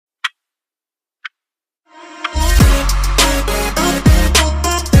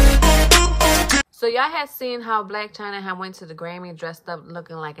y'all had seen how Blac China had went to the Grammy dressed up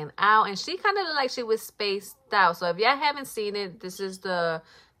looking like an owl, and she kind of looked like she was spaced out. So if y'all haven't seen it, this is the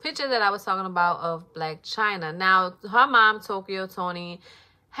picture that I was talking about of Blac China. Now, her mom, Toni,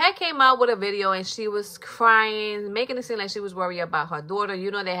 had came out with a video, and she was crying, making it seem like she was worried about her daughter.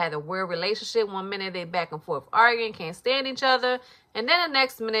 You know, they had a weird relationship. One minute they back and forth arguing, can't stand each other, and then the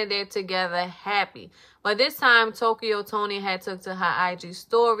next minute they're together happy. But this time, Toni had took to her IG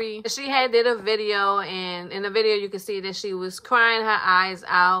story. She had did a video, and in the video you can see that she was crying her eyes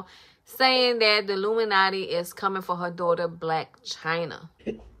out, saying that the Illuminati is coming for her daughter, Blac China.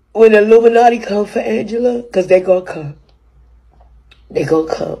 When the Illuminati come for Angela, because they gonna come. They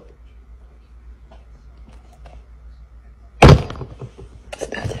gonna come.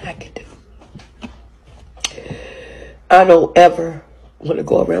 There's nothing I can do. I don't ever want to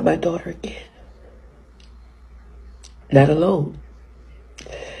go around my daughter again. Not alone.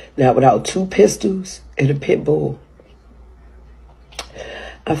 Not without 2 pistols and a pit bull.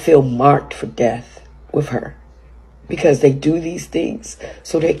 I feel marked for death with her. Because they do these things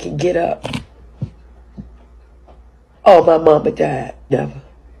so they can get up. Oh, my mama died. Never.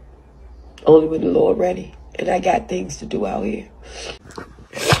 Only when the Lord ready. And I got things to do out here.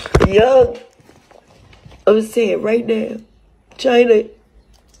 Young. I'm saying right now. China.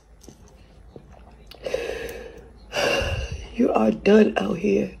 You are done out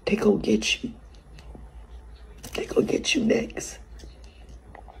here. They gonna get you. They gonna get you next.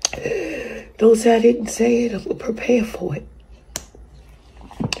 Don't say I didn't say it. I'm gonna prepare for it.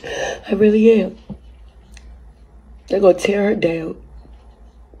 I really am. They're going to tear her down.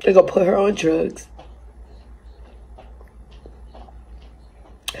 They're going to put her on drugs.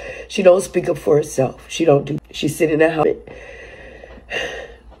 She don't speak up for herself. She don't do. She's sitting in that house.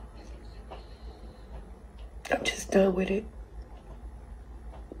 I'm just done with it.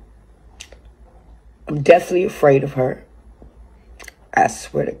 I'm deathly afraid of her. I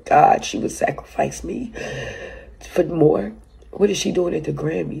swear to God, she would sacrifice me for more. What is she doing at the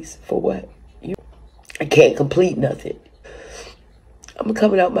Grammys? For what? I can't complete nothing. I'm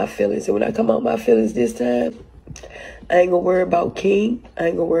coming out my feelings. And when I come out my feelings this time, I ain't going to worry about King. I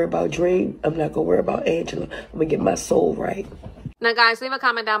ain't going to worry about Dream. I'm not going to worry about Angela. I'm going to get my soul right. Now, guys, leave a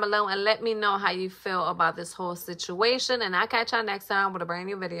comment down below and let me know how you feel about this whole situation. And I'll catch y'all next time with a brand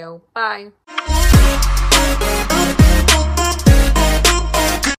new video. Bye.